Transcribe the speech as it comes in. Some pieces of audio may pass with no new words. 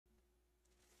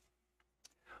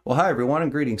Well, hi everyone,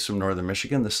 and greetings from Northern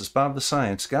Michigan. This is Bob the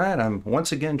Science Guy, and I'm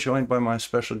once again joined by my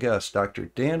special guest, Dr.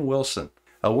 Dan Wilson,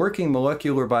 a working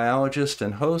molecular biologist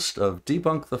and host of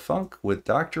Debunk the Funk with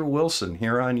Dr. Wilson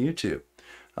here on YouTube.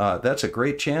 That's a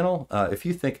great channel. If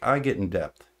you think I get in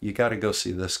depth, you got to go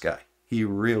see this guy. He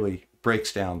really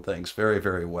breaks down things very,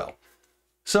 very well.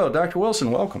 So, Dr. Wilson,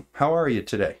 welcome. How are you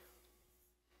today?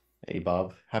 Hey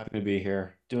Bob, happy to be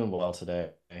here. Doing well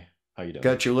today. How you doing?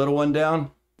 Got your little one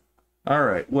down? All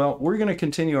right. Well, we're going to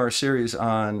continue our series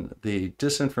on the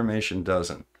disinformation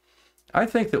dozen. I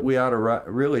think that we ought to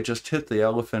really just hit the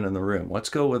elephant in the room. Let's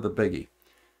go with the biggie.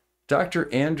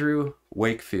 Dr. Andrew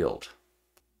Wakefield.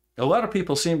 A lot of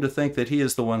people seem to think that he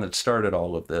is the one that started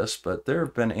all of this, but there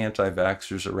have been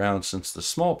anti-vaxxers around since the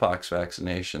smallpox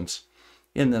vaccinations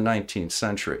in the 19th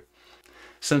century.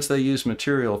 Since they use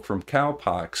material from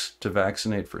cowpox to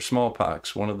vaccinate for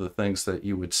smallpox, one of the things that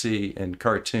you would see in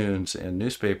cartoons and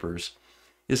newspapers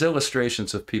is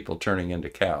illustrations of people turning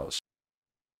into cows.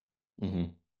 hmm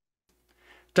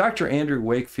Dr. Andrew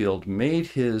Wakefield made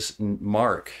his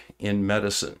mark in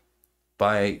medicine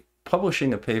by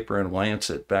publishing a paper in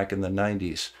Lancet back in the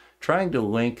 90s, trying to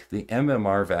link the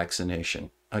MMR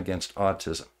vaccination against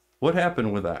autism. What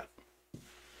happened with that?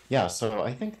 Yeah, so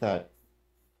I think that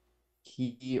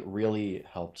he really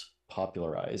helped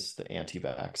popularize the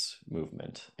anti-vax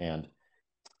movement. And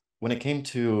when it came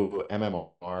to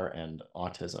MMR and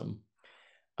autism,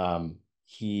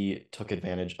 he took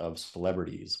advantage of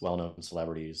celebrities, well-known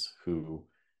celebrities who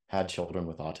had children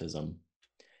with autism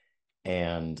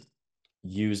and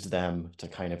used them to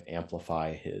kind of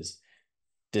amplify his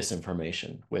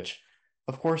disinformation, which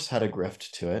of course had a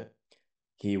grift to it.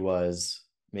 He was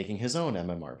making his own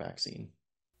MMR vaccine.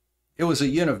 It was a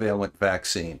univalent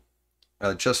vaccine,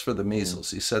 just for the Mhm.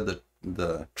 measles. He said that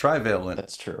the trivalent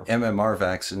That's true. MMR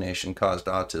vaccination caused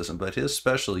autism, but his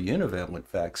special univalent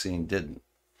vaccine didn't.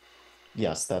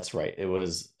 Yes, that's right. It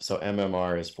was so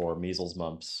MMR is for measles,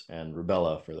 mumps, and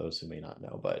rubella for those who may not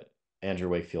know, but Andrew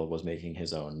Wakefield was making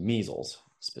his own measles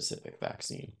specific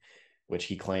vaccine, which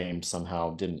he claimed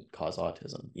somehow didn't cause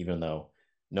autism, even though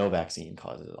no vaccine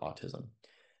causes autism.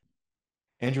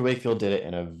 Andrew Wakefield did it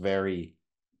in a very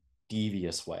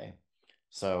devious way.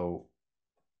 So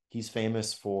he's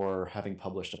famous for having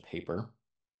published a paper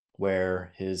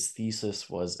where his thesis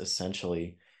was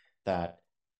essentially that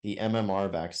the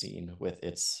MMR vaccine, with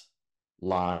its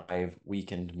live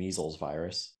weakened measles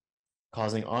virus,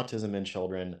 causing autism in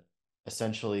children,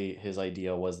 essentially his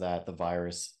idea was that the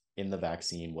virus in the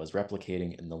vaccine was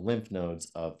replicating in the lymph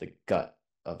nodes of the gut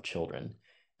of children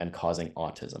and causing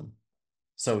autism.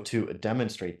 So to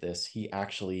demonstrate this, he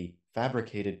actually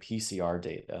fabricated PCR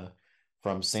data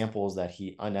from samples that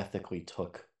he unethically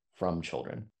took from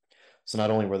children. So not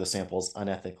only were the samples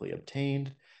unethically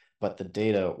obtained, but the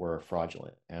data were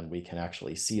fraudulent. And we can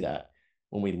actually see that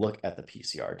when we look at the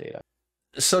PCR data.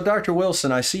 So, Dr.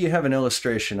 Wilson, I see you have an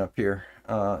illustration up here.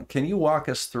 Can you walk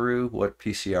us through what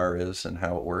PCR is and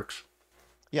how it works?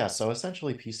 Yeah, so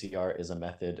essentially PCR is a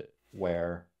method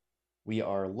where we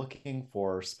are looking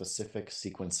for specific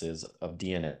sequences of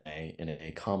DNA in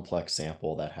a complex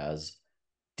sample that has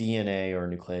DNA or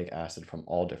nucleic acid from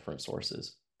all different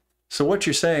sources. So, what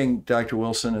you're saying, Dr.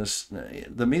 Wilson, is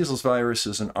the measles virus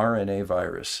is an RNA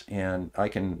virus, and I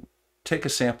can take a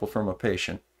sample from a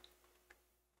patient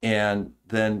and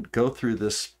then go through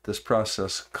this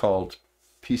process called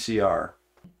PCR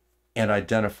and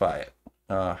identify it.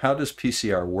 How does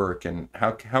PCR work, and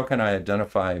how can I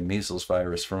identify measles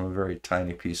virus from a very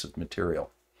tiny piece of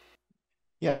material?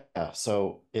 Yeah,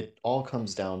 so it all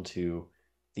comes down to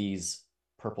these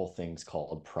purple things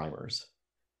called primers.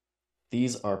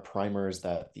 These are primers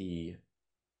that the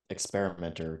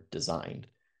experimenter designed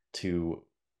to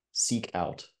seek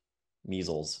out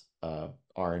measles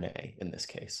RNA in this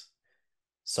case.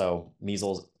 So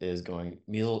measles RNA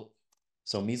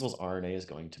is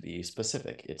going to be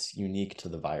specific. It's unique to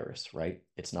the virus, right?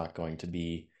 It's not going to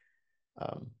be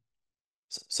um,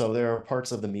 so there are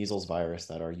parts of the measles virus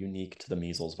that are unique to the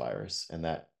measles virus, and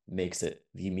that makes it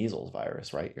the measles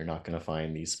virus, right? You're not going to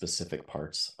find these specific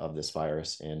parts of this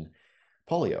virus in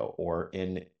polio or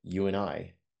in you and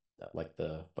I, like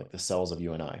the cells of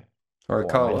you and I, Or a or my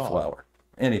dog. cauliflower?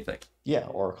 Anything. Yeah,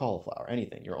 or cauliflower,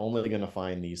 anything. You're only going to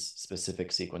find these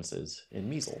specific sequences in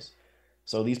measles.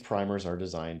 So these primers are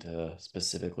designed to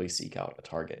specifically seek out a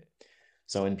target.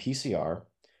 So in PCR,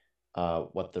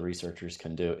 what the researchers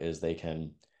can do is they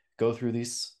can go through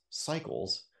these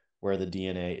cycles where the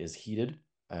DNA is heated,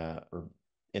 or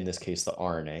in this case, the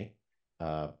RNA.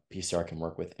 PCR can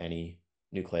work with any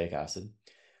nucleic acid,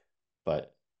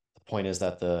 but the point is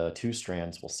that the two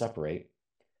strands will separate,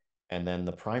 And then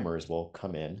the primers will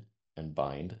come in and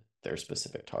bind their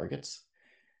specific targets.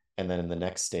 And then in the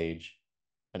next stage,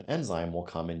 an enzyme will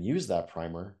come and use that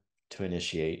primer to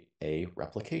initiate a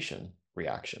replication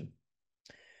reaction.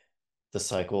 The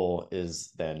cycle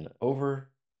is then over.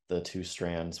 The two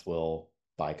strands will,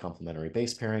 by complementary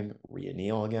base pairing,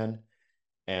 reanneal again,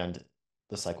 and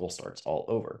the cycle starts all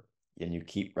over. And you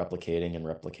keep replicating and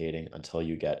replicating until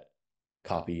you get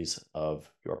copies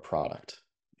of your product,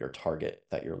 your target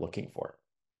that you're looking for.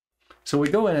 So we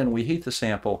go in and we heat the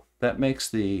sample. That makes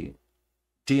the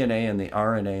DNA and the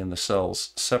RNA in the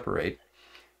cells separate.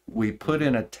 We put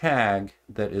in a tag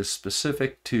that is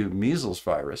specific to measles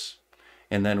virus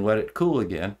and then let it cool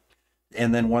again.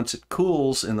 And then once it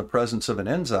cools in the presence of an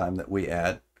enzyme that we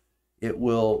add, it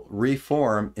will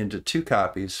reform into 2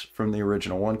 copies from the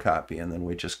original 1 copy. And then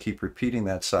we just keep repeating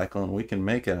that cycle, and we can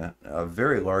make a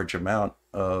very large amount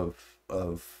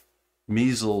of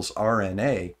measles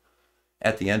RNA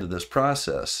at the end of this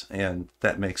process. And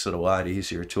that makes it a lot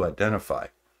easier to identify.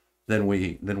 Then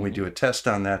we do a test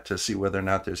on that to see whether or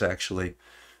not there's actually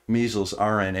measles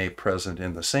RNA present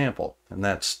in the sample. And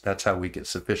that's how we get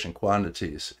sufficient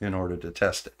quantities in order to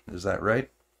test it. Is that right?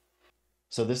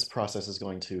 So this process is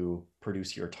going to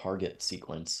produce your target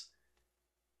sequence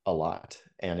a lot,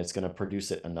 and it's going to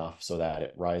produce it enough so that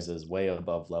it rises way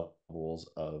above levels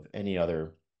of any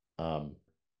other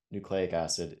nucleic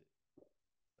acid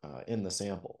in the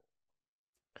sample.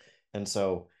 And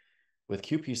so with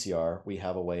qPCR, we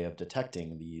have a way of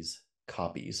detecting these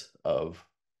copies of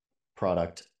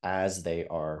product as they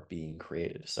are being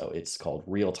created. So it's called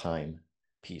real-time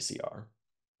PCR,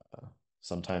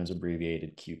 sometimes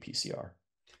abbreviated qPCR.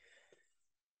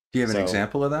 Do you have an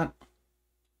example of that?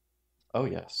 Oh,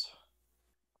 yes.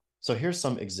 So here's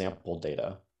some example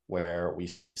data where we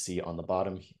see on the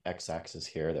bottom x-axis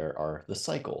here, there are the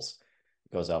cycles.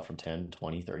 It goes out from 10,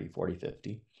 20, 30, 40,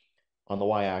 50. On the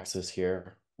y-axis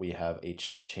here, we have a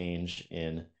change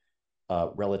in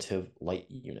relative light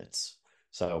units.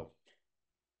 So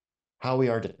how we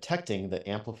are detecting the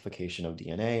amplification of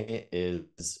DNA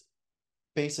is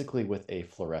basically with a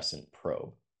fluorescent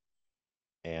probe.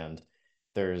 And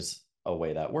there's a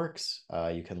way that works.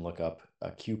 You can look up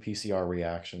a qPCR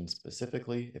reaction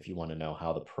specifically if you want to know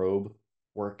how the probe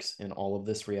works in all of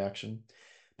this reaction.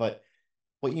 But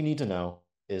what you need to know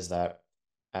is that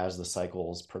as the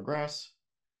cycles progress,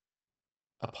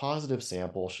 a positive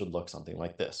sample should look something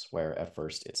like this, where at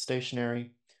first it's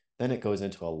stationary, then it goes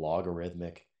into a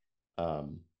logarithmic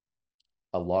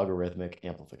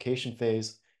amplification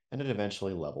phase, and it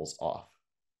eventually levels off.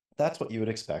 That's what you would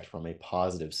expect from a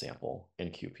positive sample in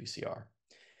qPCR.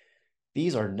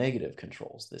 These are negative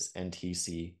controls, this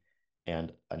NTC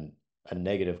and a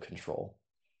negative control.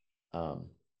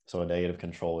 So a negative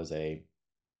control is a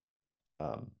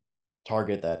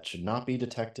target that should not be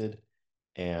detected,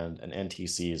 and an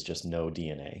NTC is just no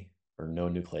DNA or no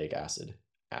nucleic acid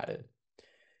added.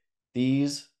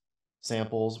 These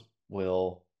samples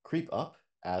will creep up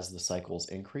as the cycles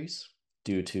increase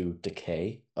due to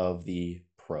decay of the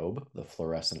probe, the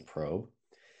fluorescent probe,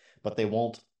 but they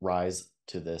won't rise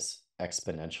to this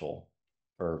exponential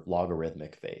or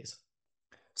logarithmic phase.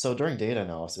 So during data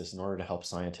analysis, in order to help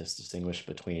scientists distinguish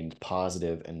between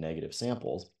positive and negative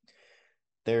samples,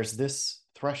 there's this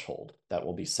threshold that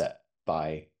will be set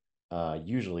by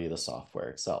usually the software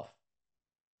itself.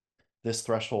 This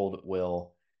threshold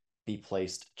will be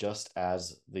placed just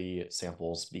as the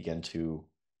samples begin to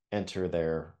enter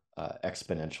their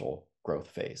exponential growth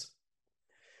phase.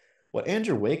 What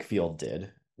Andrew Wakefield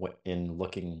did in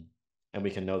looking, and we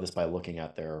can know this by looking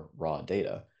at their raw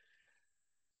data,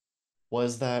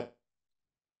 was that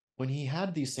when he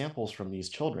had these samples from these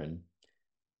children,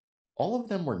 all of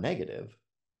them were negative.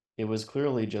 It was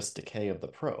clearly just decay of the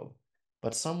probe,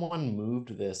 but someone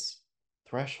moved this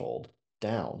threshold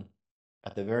down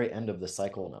at the very end of the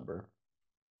cycle number.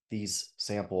 These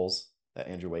samples that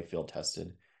Andrew Wakefield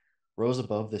tested rose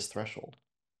above this threshold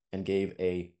and gave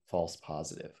a false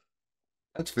positive.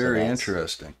 That's very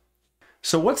interesting.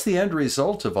 So what's the end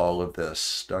result of all of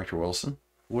this, Dr. Wilson?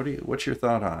 What's your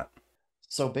thought on it?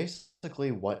 So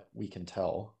basically what we can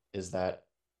tell is that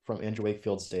from Andrew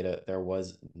Wakefield's data, there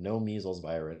was no measles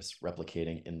virus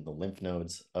replicating in the lymph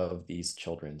nodes of these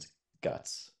children's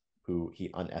guts who he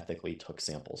unethically took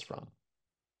samples from.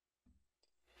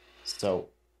 So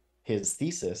his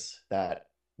thesis that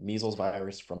measles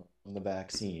virus from the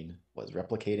vaccine was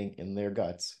replicating in their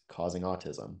guts, causing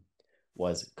autism,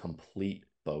 was complete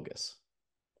bogus.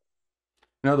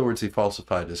 In other words, he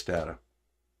falsified his data.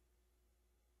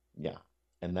 Yeah,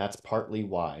 and that's partly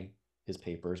why his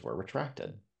papers were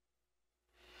retracted.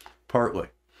 Partly.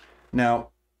 Now,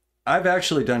 I've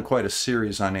actually done quite a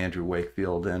series on Andrew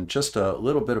Wakefield, and just a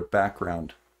little bit of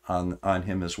background on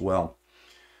him as well.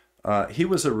 He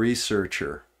was a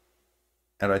researcher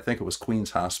at, I think it was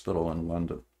Queen's Hospital in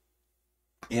London,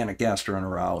 and a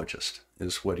gastroenterologist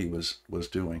is what he was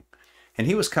doing. And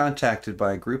he was contacted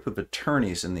by a group of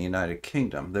attorneys in the United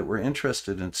Kingdom that were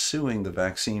interested in suing the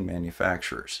vaccine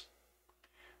manufacturers.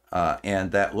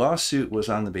 And that lawsuit was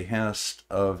on the behest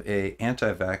of a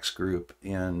anti-vax group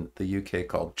in the UK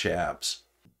called Jabs.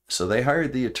 So they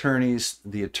hired the attorneys.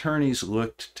 The attorneys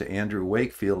looked to Andrew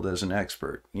Wakefield as an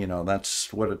expert. You know,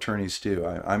 that's what attorneys do.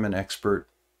 I'm an expert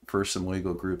for some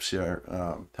legal groups here,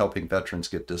 helping veterans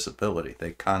get disability.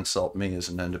 They consult me as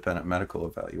an independent medical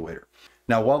evaluator.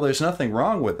 Now, while there's nothing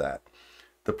wrong with that,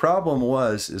 the problem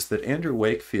is that Andrew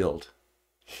Wakefield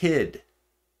hid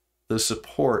the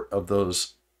support of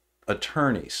those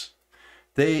attorneys.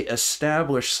 They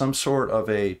established some sort of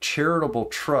a charitable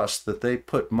trust that they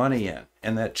put money in,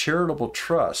 and that charitable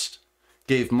trust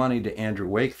gave money to Andrew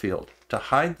Wakefield to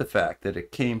hide the fact that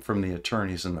it came from the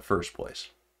attorneys in the first place.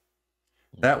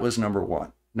 That was number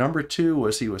one. Number two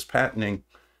was he was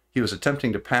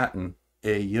attempting to patent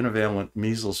a univalent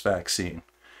measles vaccine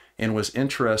and was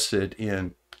interested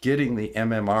in getting the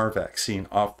MMR vaccine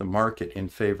off the market in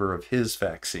favor of his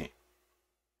vaccine.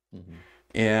 Mm-hmm.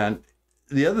 And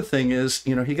the other thing is,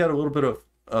 you know, he got a little bit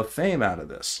of fame out of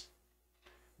this.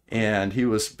 And he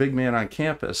was big man on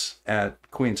campus at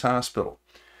Queen's Hospital.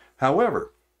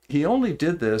 However, he only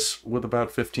did this with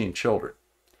about 15 children,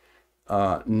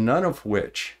 none of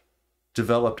which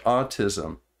developed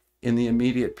autism in the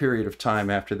immediate period of time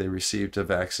after they received a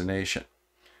vaccination.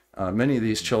 Many of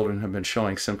these children have been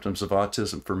showing symptoms of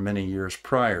autism for many years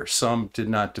prior. Some did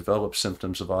not develop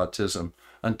symptoms of autism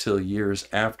until years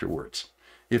afterwards.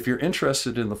 If you're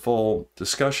interested in the full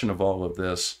discussion of all of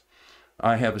this,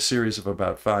 I have a series of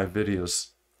about 5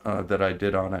 videos that I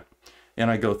did on it, and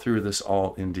I go through this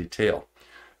all in detail.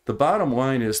 The bottom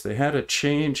line is they had a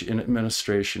change in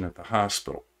administration at the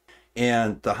hospital,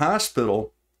 and the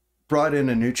hospital brought in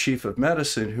a new chief of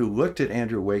medicine who looked at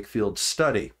Andrew Wakefield's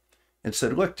study and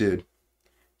said, look, dude,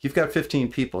 you've got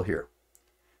 15 people here.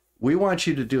 We want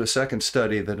you to do a second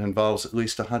study that involves at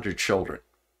least 100 children.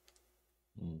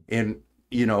 And,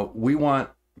 you know, we want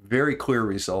very clear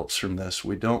results from this.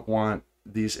 We don't want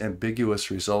these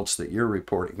ambiguous results that you're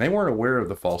reporting. They weren't aware of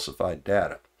the falsified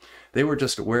data. They were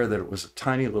just aware that it was a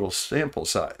tiny little sample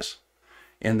size.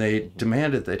 And they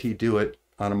demanded that he do it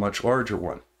on a much larger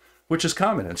one, which is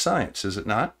common in science, is it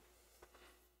not?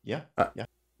 Yeah. Yeah.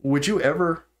 Would you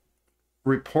ever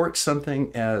report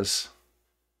something as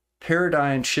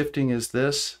paradigm shifting as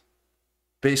this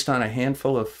based on a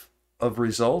handful of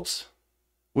results?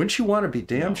 Wouldn't you want to be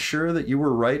damn sure that you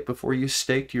were right before you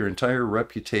staked your entire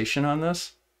reputation on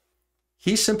this?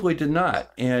 He simply did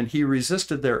not, and he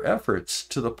resisted their efforts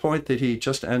to the point that he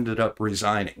just ended up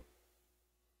resigning.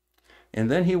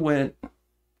 And then he went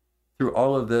through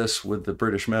all of this with the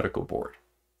British Medical Board.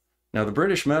 Now, the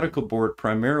British Medical Board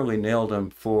primarily nailed him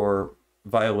for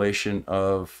violation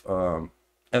of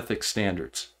ethics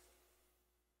standards.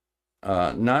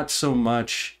 Not so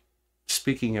much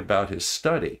speaking about his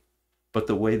study, but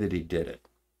the way that he did it.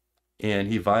 And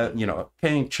he,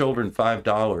 paying children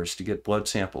 $5 to get blood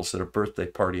samples at a birthday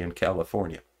party in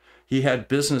California. He had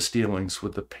business dealings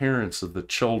with the parents of the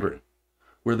children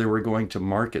where they were going to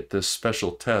market this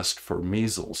special test for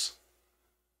measles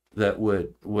that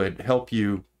would help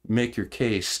you make your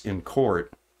case in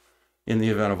court in the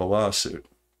event of a lawsuit.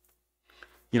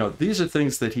 You know, these are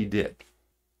things that he did.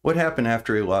 What happened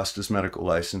after he lost his medical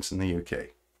license in the UK?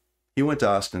 He went to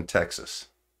Austin, Texas,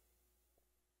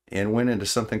 and went into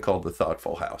something called the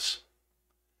Thoughtful House.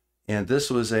 And this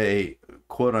was a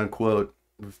quote-unquote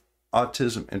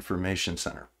autism information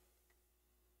center.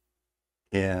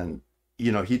 And,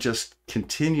 you know, he just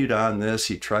continued on this.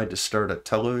 He tried to start a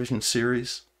television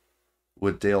series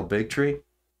with Dale Bigtree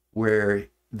where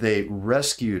they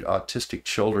rescued autistic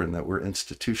children that were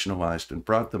institutionalized and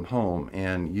brought them home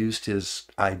and used his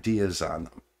ideas on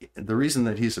them. The reason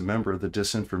that he's a member of the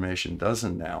Disinformation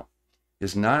Dozen now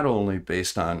is not only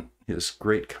based on his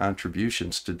great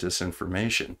contributions to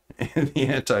disinformation in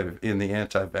the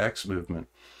anti-vax movement,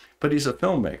 but he's a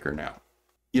filmmaker now.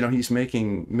 You know, he's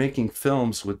making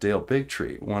films with Dale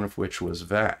Bigtree, one of which was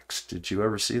Vax. Did you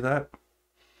ever see that?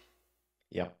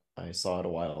 Yeah, I saw it a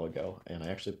while ago, and I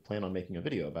actually plan on making a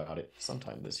video about it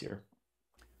sometime this year.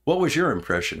 What was your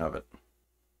impression of it?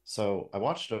 So I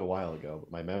watched it a while ago,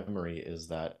 but my memory is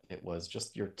that it was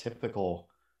just your typical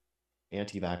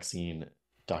anti-vaccine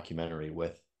documentary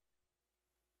with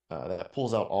that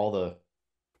pulls out all the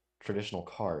traditional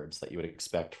cards that you would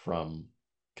expect from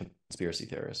conspiracy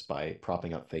theorists by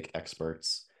propping up fake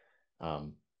experts,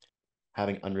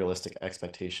 having unrealistic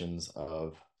expectations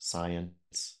of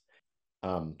science,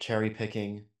 cherry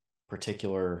picking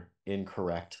particular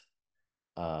incorrect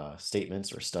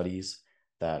statements or studies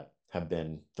that have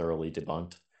been thoroughly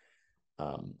debunked,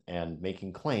 and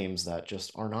making claims that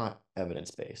just are not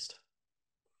evidence-based.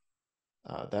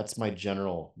 That's my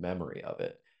general memory of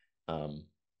it.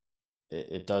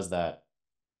 It does that.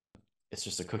 It's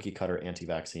just a cookie cutter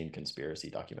anti-vaccine conspiracy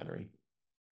documentary.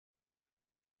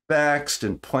 Vaxxed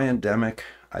and Plandemic,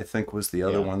 I think, was the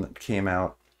other one that came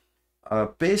out.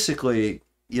 Basically,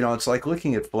 it's like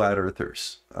looking at flat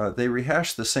earthers. They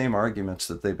rehash the same arguments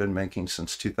that they've been making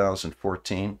since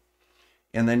 2014,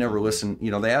 and they never listen.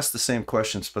 They ask the same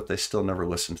questions, but they still never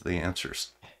listen to the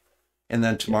answers. And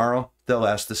then tomorrow, they'll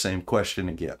ask the same question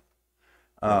again.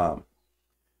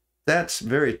 That's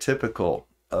very typical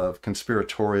of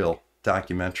conspiratorial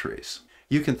documentaries.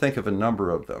 You can think of a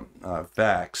number of them.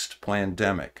 Vaxxed,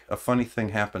 Plandemic, a funny thing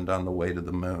happened on the way to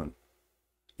the moon.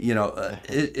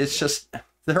 It's just,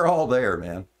 they're all there,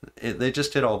 man. They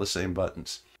just hit all the same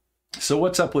buttons. So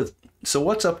what's up with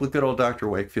good old Dr.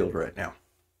 Wakefield right now?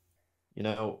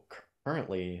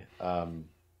 Currently,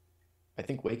 I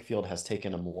think Wakefield has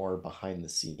taken a more behind the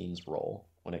scenes role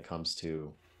when it comes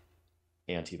to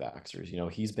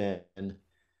anti-vaxxers. He's been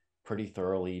pretty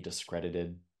thoroughly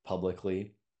discredited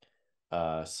publicly.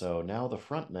 So now the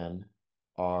front men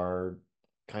are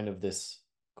kind of this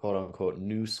quote unquote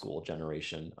new school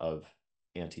generation of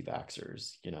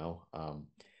anti-vaxxers,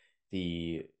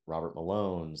 the Robert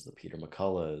Malones, the Peter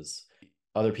McCulloughs,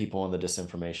 other people in the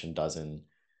disinformation dozen,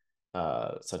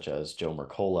 such as Joe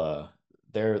Mercola.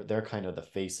 They're kind of the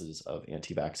faces of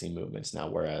anti-vaccine movements now,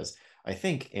 whereas I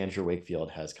think Andrew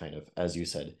Wakefield has kind of, as you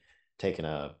said, taken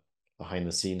a behind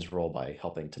the scenes role by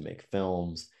helping to make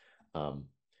films,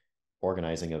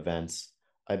 organizing events.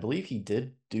 I believe he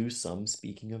did do some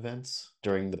speaking events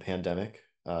during the pandemic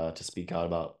to speak out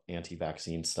about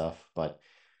anti-vaccine stuff, but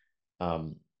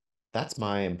that's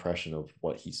my impression of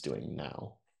what he's doing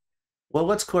now. Well,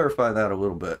 let's clarify that a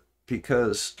little bit,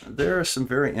 because there are some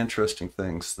very interesting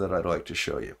things that I'd like to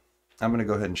show you. I'm going to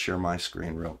go ahead and share my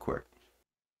screen real quick.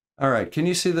 All right, can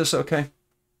you see this okay?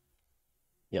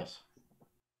 Yes.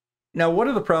 Now, one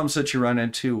of the problems that you run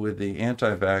into with the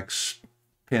anti-vax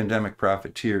pandemic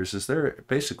profiteers is they're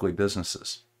basically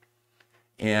businesses.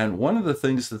 And one of the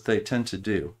things that they tend to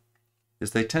do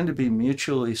is they tend to be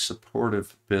mutually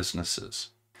supportive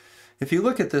businesses. If you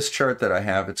look at this chart that I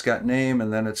have, it's got name,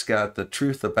 and then it's got the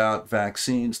truth about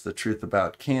vaccines, the truth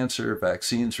about cancer,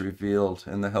 vaccines revealed,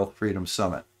 and the Health Freedom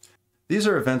Summit. These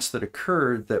are events that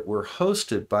occurred that were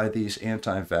hosted by these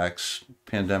anti-vax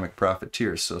pandemic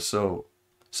profiteers. So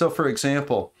for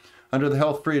example, under the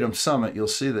Health Freedom Summit, you'll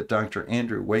see that Dr.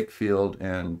 Andrew Wakefield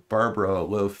and Barbara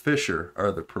Lowe Fisher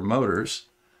are the promoters.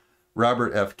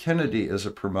 Robert F. Kennedy is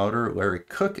a promoter, Larry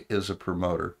Cook is a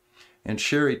promoter, and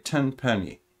Sherry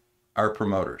Tenpenny are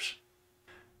promoters.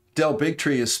 Del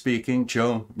Bigtree is speaking,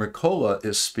 Joe Mercola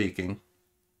is speaking,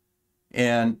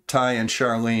 and Ty and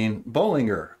Charlene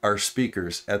Bollinger are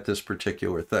speakers at this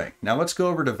particular thing. Now let's go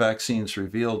over to Vaccines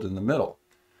Revealed in the middle.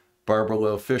 Barbara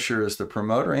Lowe Fisher is the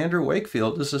promoter. Andrew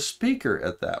Wakefield is a speaker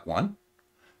at that one.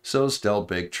 So is Del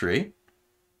Bigtree.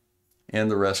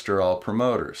 And the rest are all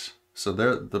promoters. So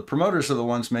the promoters are the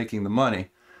ones making the money.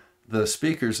 The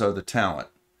speakers are the talent.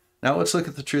 Now let's look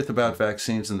at the truth about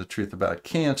vaccines and the truth about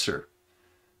cancer.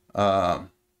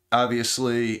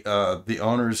 Obviously, the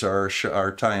owners are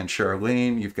Ty and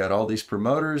Charlene. You've got all these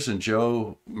promoters, and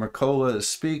Joe Mercola is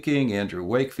speaking. Andrew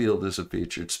Wakefield is a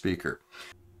featured speaker.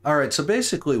 All right, so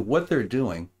basically what they're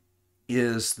doing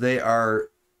is they are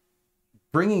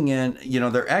bringing in,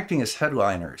 they're acting as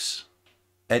headliners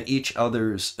at each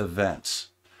other's events.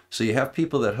 So you have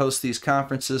people that host these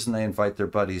conferences and they invite their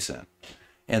buddies in.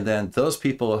 And then those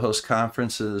people will host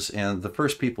conferences, and the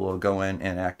first people will go in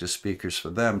and act as speakers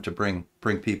for them to bring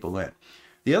people in.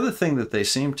 The other thing that they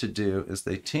seem to do is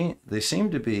they seem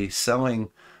to be selling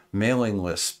mailing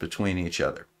lists between each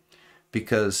other,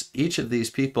 because each of these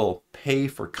people pay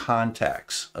for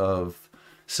contacts of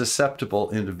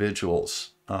susceptible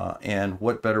individuals. And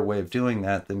what better way of doing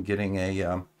that than getting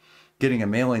a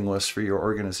mailing list for your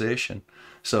organization?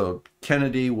 So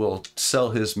Kennedy will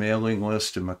sell his mailing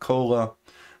list to Mercola.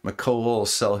 Mercola will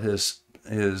sell his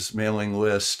mailing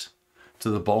list to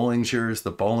the Bollingers.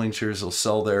 The Bollingers will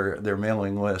sell their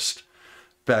mailing list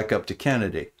back up to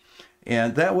Kennedy.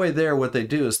 And that way there, what they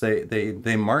do is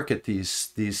they market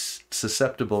these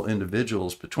susceptible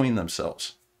individuals between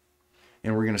themselves.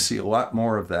 And we're going to see a lot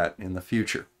more of that in the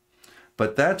future.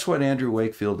 But that's what Andrew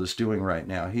Wakefield is doing right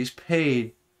now. He's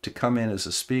paid to come in as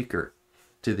a speaker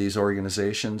to these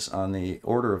organizations on the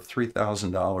order of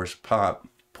 $3,000 a pop,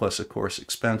 plus, of course,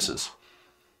 expenses.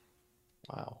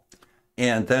 Wow.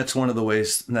 And that's one of the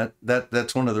ways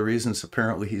that's one of the reasons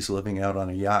apparently he's living out on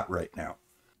a yacht right now.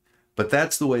 But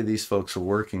that's the way these folks are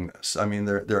working this. I mean,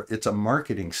 it's a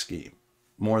marketing scheme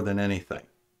more than anything.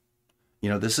 You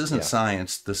know, this isn't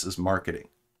science, this is marketing.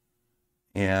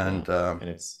 And and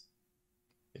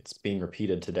it's being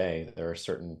repeated today. There are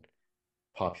certain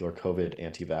popular COVID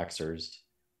anti-vaxxers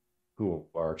who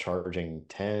are charging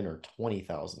 10 or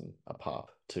 20,000 a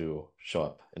pop to show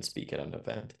up and speak at an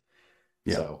event.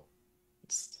 Yeah. So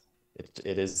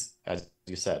it is, as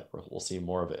you said, we'll see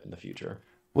more of it in the future.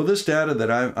 Well, this data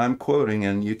that I'm quoting,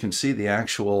 and you can see the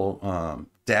actual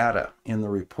data in the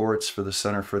reports for the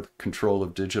Center for the Control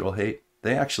of Digital Hate.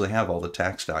 They actually have all the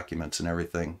tax documents and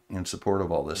everything in support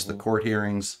of all this. The court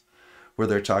hearings where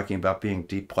they're talking about being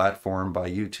deplatformed by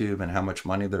YouTube and how much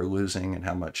money they're losing and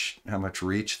how much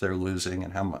reach they're losing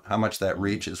and how much that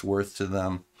reach is worth to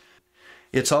them.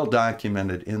 It's all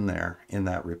documented in there in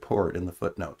that report in the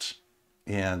footnotes.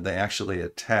 And they actually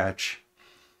attach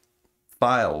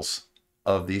files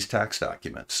of these tax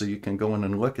documents. So you can go in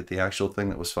and look at the actual thing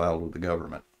that was filed with the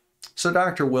government. So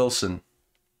Dr. Wilson,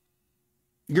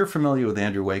 you're familiar with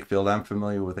Andrew Wakefield. I'm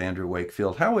familiar with Andrew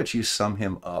Wakefield. How would you sum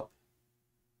him up?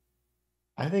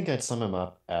 I think I'd sum him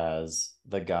up as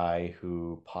the guy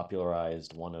who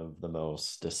popularized one of the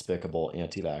most despicable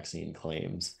anti-vaccine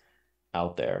claims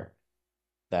out there,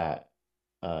 that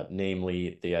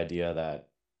namely the idea that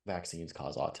vaccines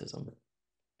cause autism.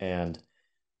 And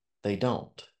they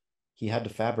don't. He had to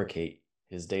fabricate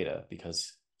his data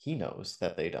because he knows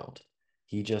that they don't.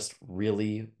 He just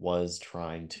really was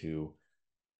trying to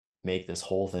make this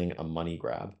whole thing a money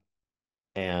grab.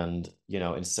 And, you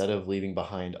know, instead of leaving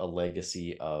behind a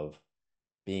legacy of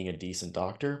being a decent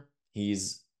doctor,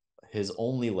 his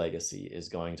only legacy is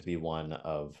going to be one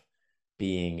of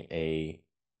being a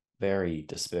very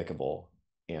despicable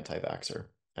anti-vaxxer.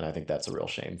 And I think that's a real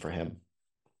shame for him.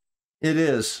 It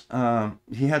is.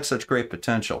 He had such great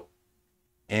potential,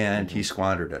 and he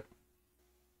squandered it.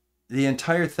 The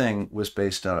entire thing was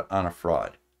based on a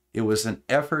fraud. It was an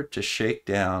effort to shake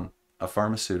down a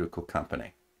pharmaceutical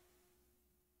company.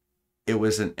 It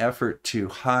was an effort to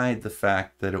hide the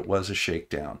fact that it was a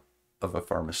shakedown of a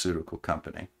pharmaceutical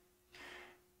company.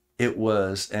 It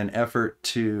was an effort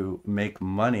to make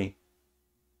money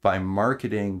by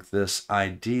marketing this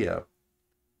idea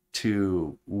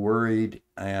to worried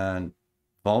and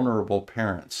vulnerable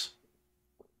parents.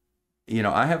 You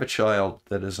know, I have a child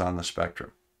that is on the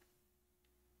spectrum.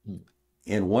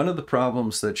 And one of the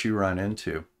problems that you run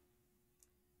into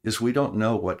is we don't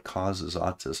know what causes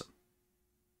autism.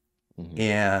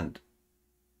 And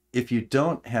if you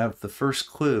don't have the first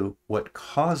clue what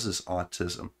causes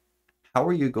autism, how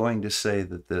are you going to say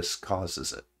that this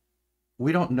causes it?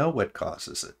 We don't know what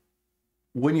causes it.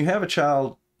 When you have a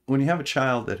child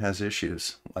that has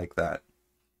issues like that,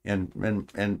 and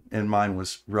mine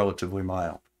was relatively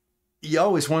mild, you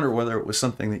always wonder whether it was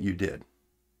something that you did.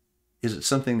 Is it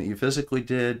something that you physically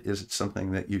did? Is it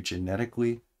something that you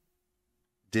genetically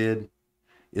did?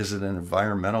 Is it an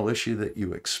environmental issue that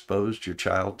you exposed your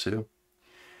child to?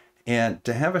 And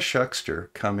to have a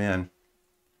shuckster come in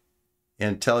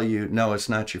and tell you, no, it's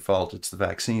not your fault, it's the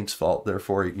vaccine's fault,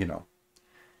 therefore, you know,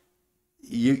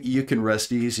 you can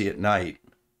rest easy at night,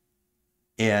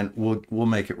 and we'll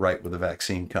make it right with the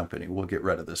vaccine company. We'll get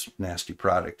rid of this nasty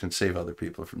product and save other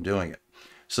people from doing it.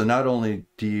 So not only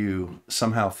do you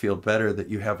somehow feel better that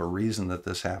you have a reason that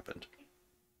this happened,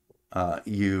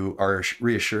 you are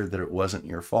reassured that it wasn't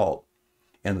your fault,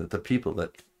 and that the people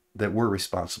that were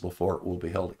responsible for it will be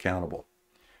held accountable.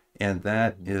 And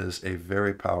that is a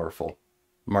very powerful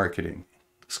marketing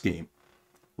scheme.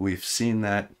 We've seen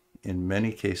that in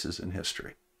many cases in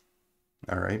history.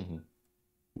 All right.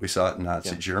 We saw it in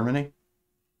Nazi Germany.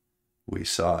 We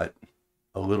saw it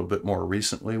a little bit more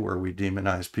recently where we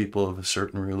demonize people of a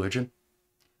certain religion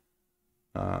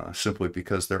simply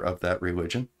because they're of that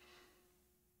religion.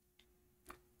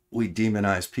 We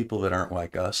demonize people that aren't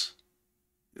like us.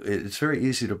 It's very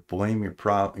easy to blame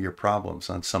your problems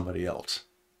on somebody else.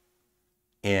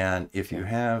 And if you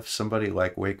have somebody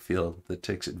like Wakefield that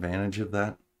takes advantage of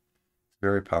that, it's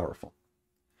very powerful.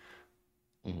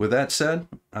 With that said,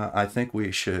 I think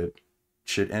we should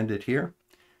end it here.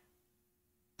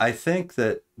 I think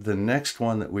that the next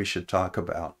one that we should talk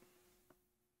about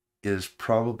is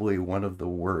probably one of the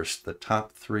worst, the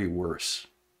top 3 worst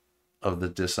of the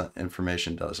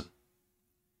disinformation dozen.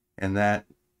 And that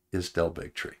is Del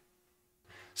Bigtree.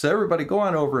 So everybody go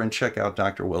on over and check out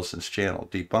Dr. Wilson's channel,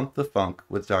 Debunk the Funk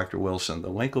with Dr. Wilson. The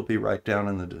link will be right down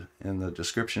in the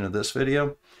description of this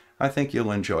video. I think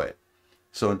you'll enjoy it.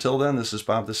 So until then, this is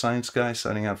Bob the Science Guy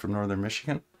signing out from Northern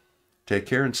Michigan. Take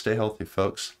care and stay healthy,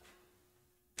 folks.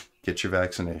 Get your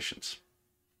vaccinations.